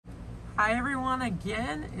Hi everyone,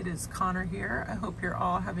 again, it is Connor here. I hope you're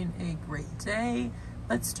all having a great day.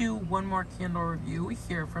 Let's do one more candle review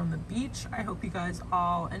here from the beach. I hope you guys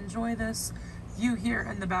all enjoy this view here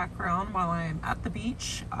in the background while I am at the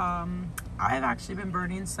beach. I've actually been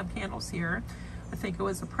burning some candles here. I think it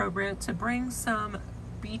was appropriate to bring some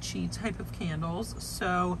beachy type of candles.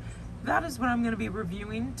 So that is what I'm going to be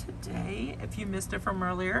reviewing today. If you missed it from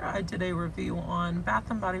earlier, I did a review on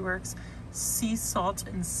Bath & Body Works Sea Salt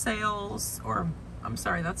and Sails, or I'm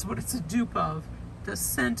sorry, that's what it's a dupe of. The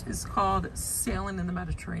scent is called Sailing in the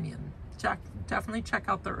Mediterranean. Definitely check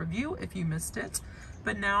out the review if you missed it.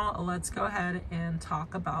 But now let's go ahead and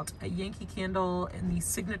talk about a Yankee Candle in the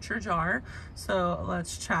signature jar. So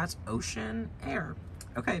let's chat Ocean Air.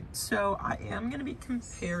 Okay, so I am going to be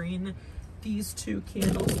comparing these two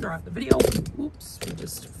candles throughout the video. Oops, we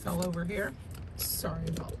just fell over here. Sorry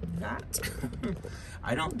about that.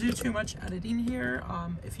 I don't do too much editing here,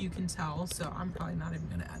 if you can tell, so I'm probably not even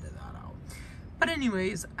going to edit that out. But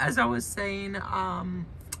anyways, as I was saying,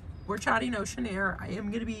 we're chatting Ocean Air. I am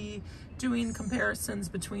going to be doing comparisons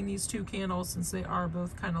between these two candles since they are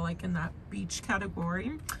both kind of like in that beach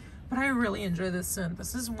category. But I really enjoy this scent.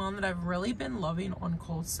 This is one that I've really been loving on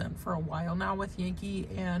cold scent for a while now with Yankee,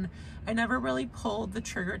 and I never really pulled the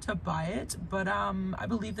trigger to buy it, but I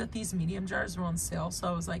believe that these medium jars were on sale, so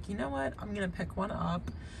I was like, you know what, I'm gonna pick one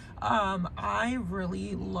up. I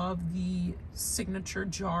really love the signature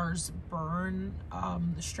jars burn.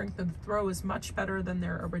 The strength of the throw is much better than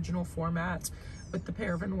their original format with the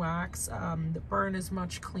paraffin wax. The burn is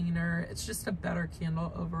much cleaner. It's just a better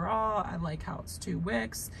candle overall. I like how it's 2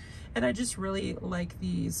 wicks, and I just really like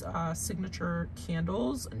these signature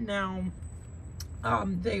candles. Now,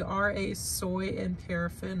 they are a soy and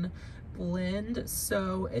paraffin blend,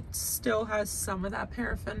 so it still has some of that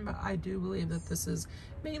paraffin, but I do believe that this is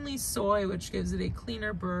mainly soy, which gives it a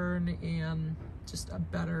cleaner burn and just a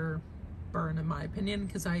better burn in my opinion,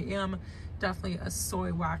 because I am definitely a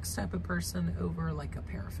soy wax type of person over like a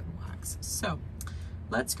paraffin wax. So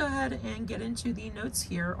let's go ahead and get into the notes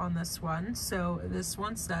here on this one. So this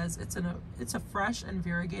one says it's a fresh and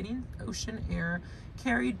variegating ocean air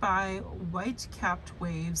carried by white-capped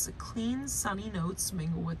waves. Clean, sunny notes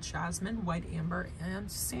mingle with jasmine, white amber, and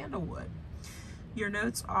sandalwood. Your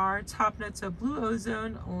notes are top notes of blue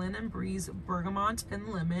ozone, linen breeze, bergamot, and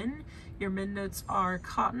lemon. Your mid notes are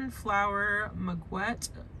cotton flower, mugwort,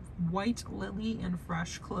 white lily, and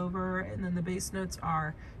fresh clover. And then the base notes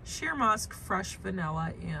are sheer musk, fresh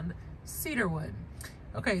vanilla, and cedarwood.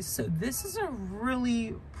 Okay, so this is a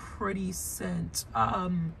really pretty scent.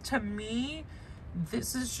 To me,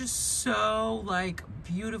 this is just so like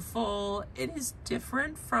beautiful. It is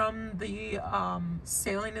different from the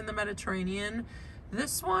Sailing in the Mediterranean.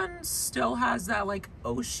 This one still has that like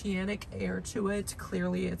oceanic air to it.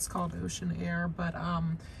 Clearly it's called Ocean Air, but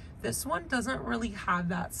this one doesn't really have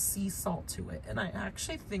that sea salt to it, and I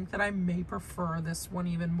actually think that I may prefer this one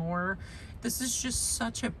even more. This is just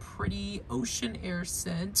such a pretty ocean air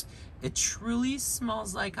scent. It truly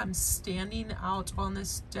smells like I'm standing out on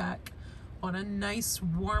this deck on a nice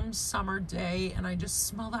warm summer day, and I just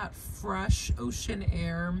smell that fresh ocean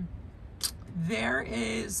air. There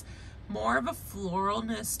is more of a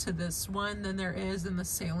floralness to this one than there is in the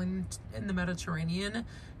Sailing in the Mediterranean.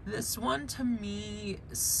 This one to me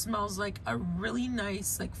smells like a really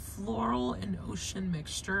nice like floral and ocean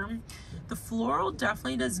mixture. The floral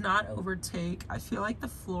definitely does not overtake. I feel like the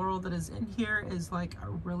floral that is in here is like a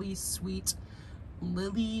really sweet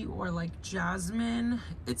lily or like jasmine.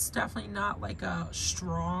 It's definitely not like a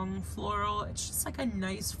strong floral. It's just like a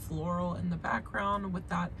nice floral in the background with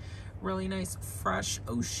that really nice fresh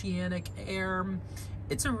oceanic air.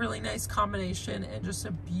 It's a really nice combination and just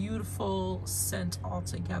a beautiful scent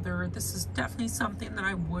altogether. This is definitely something that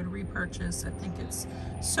I would repurchase. I think it's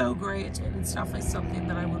so great, and it's definitely something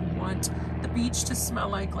that I would want the beach to smell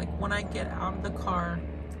like when I get out of the car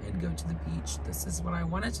and go to the beach. This is what I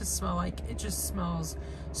want it to smell like. It just smells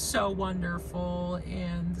so wonderful,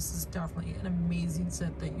 and this is definitely an amazing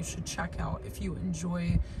scent that you should check out if you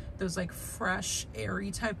enjoy those like fresh,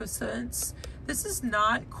 airy type of scents. This is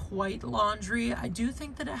not quite laundry. I do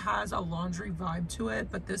think that it has a laundry vibe to it,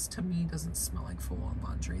 but this to me doesn't smell like full-on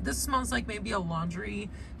laundry. This smells like maybe a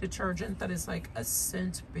laundry detergent that is like a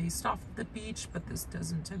scent based off of the beach, but this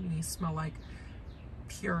doesn't to me smell like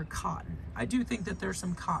pure cotton. I do think that there's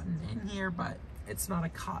some cotton in here, but it's not a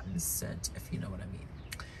cotton scent, if you know what I mean.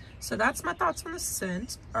 So that's my thoughts on the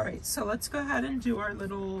scent. All right, so let's go ahead and do our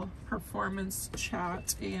little performance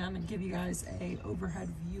chat and give you guys a overhead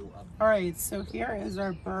view of. All right, so here is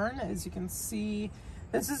our burn. As you can see,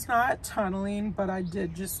 This is not tunneling, but I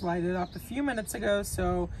did just light it up a few minutes ago,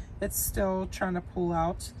 so it's still trying to pull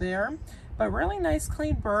out there. But really nice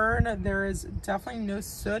clean burn. There is definitely no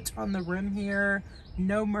soot on the rim here,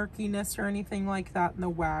 no murkiness or anything like that in the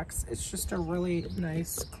wax. It's just a really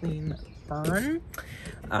nice clean burn.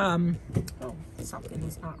 Oh, something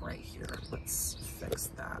is not right here. Let's fix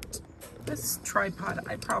that. This tripod,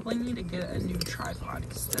 I probably need to get a new tripod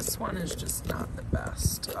because this one is just not the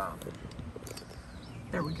best.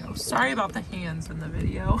 There we go. Sorry about the hands in the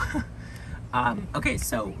video. Okay,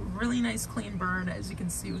 so really nice clean burn. As you can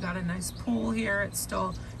see, we got a nice pool here. It's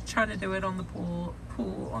still trying to do it on the pool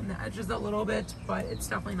on the edges a little bit, but it's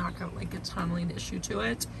definitely not got like a tunneling issue to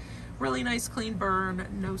it. Really nice clean burn,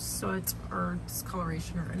 no soot or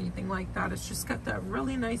discoloration or anything like that. It's just got that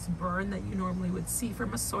really nice burn that you normally would see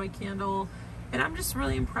from a soy candle. And I'm just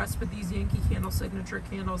really impressed with these Yankee Candle signature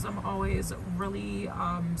candles. I'm always really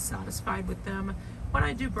satisfied with them when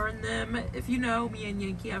I do burn them. If you know me and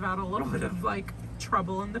Yankee, I've had a little bit of like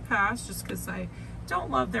trouble in the past just because I don't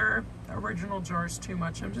love their original jars too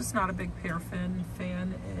much. I'm just not a big paraffin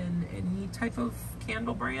fan in any type of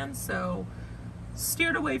candle brand, so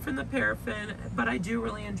steered away from the paraffin. But I do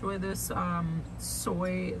really enjoy this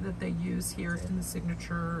soy that they use here in the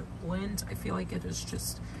signature blend. I feel like it is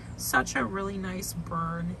just such a really nice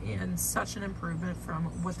burn and such an improvement from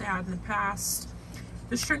what they had in the past.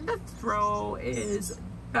 The strength of throw is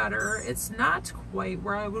better. It's not quite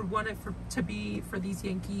where I would want it to be for these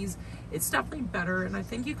Yankees. It's definitely better, and I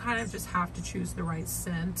think you kind of just have to choose the right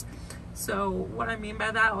scent. So what I mean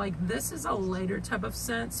by that, like, this is a lighter type of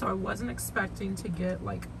scent, so I wasn't expecting to get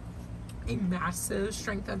like a massive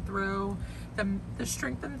strength and throw. The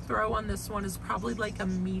strength and throw on this one is probably like a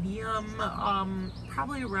medium,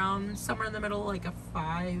 probably around somewhere in the middle, like a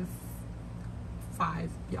 5.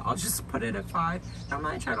 Yeah, I'll just put it at 5.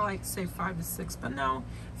 Normally I try to like say 5 to 6, but no,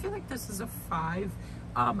 I feel like this is a 5.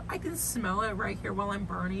 I can smell it right here while I'm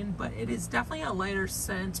burning, but it is definitely a lighter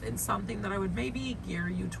scent and something that I would maybe gear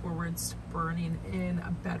you towards burning in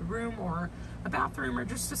a bedroom or a bathroom or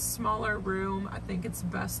just a smaller room. I think it's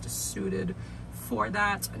best suited for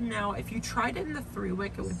that. Now, if you tried it in the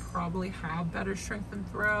 3-wick, it would probably have better strength and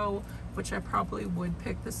throw, which I probably would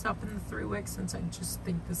pick this up in the 3-wick since I just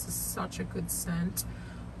think this is such a good scent.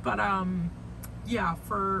 But yeah,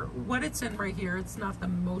 for what it's in right here, it's not the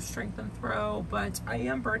most strength and throw, but I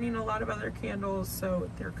am burning a lot of other candles, so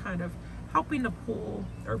they're kind of helping to pull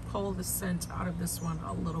the scent out of this one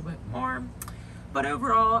a little bit more. But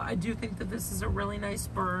overall, I do think that this is a really nice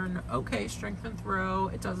burn. Okay, strength and throw.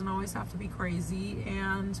 It doesn't always have to be crazy,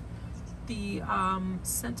 and the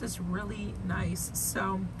scent is really nice.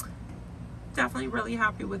 So definitely really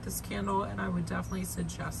happy with this candle, and I would definitely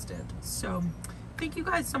suggest it. So thank you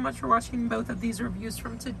guys so much for watching both of these reviews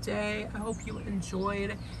from today. I hope you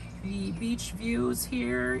enjoyed the beach views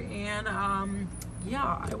here, and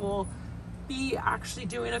yeah, I will be actually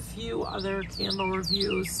doing a few other candle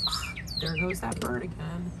reviews. There goes that bird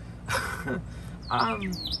again.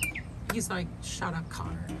 He's like, shut up,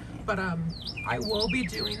 Connor. But I will be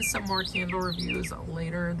doing some more candle reviews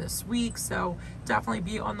later this week, so definitely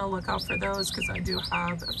be on the lookout for those, because I do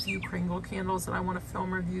have a few Kringle candles that I want to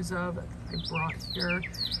film reviews of that I brought here,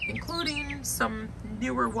 including some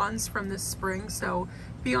newer ones from this spring, so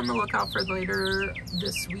be on the lookout for later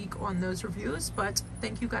this week on those reviews. But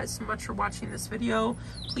thank you guys so much for watching this video.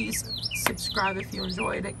 Please subscribe if you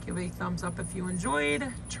enjoyed it, give a thumbs up if you enjoyed,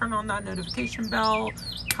 turn on that notification bell,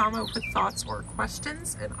 comment with thoughts or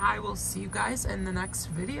questions, and I will see you guys in the next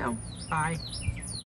video. Bye.